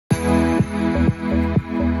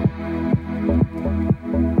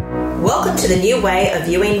Welcome to the new way of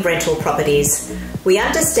viewing rental properties. We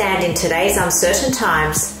understand in today's uncertain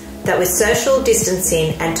times that with social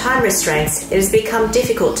distancing and time restraints, it has become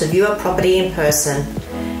difficult to view a property in person.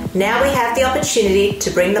 Now we have the opportunity to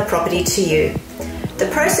bring the property to you. The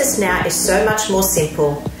process now is so much more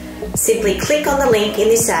simple. Simply click on the link in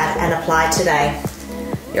this ad and apply today.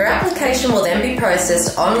 Your application will then be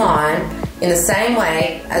processed online in the same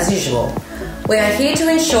way as usual. We are here to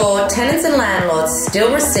ensure tenants and landlords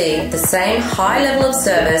still receive the same high level of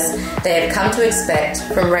service they have come to expect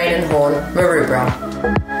from Rain and Horn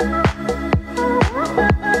Maroubra.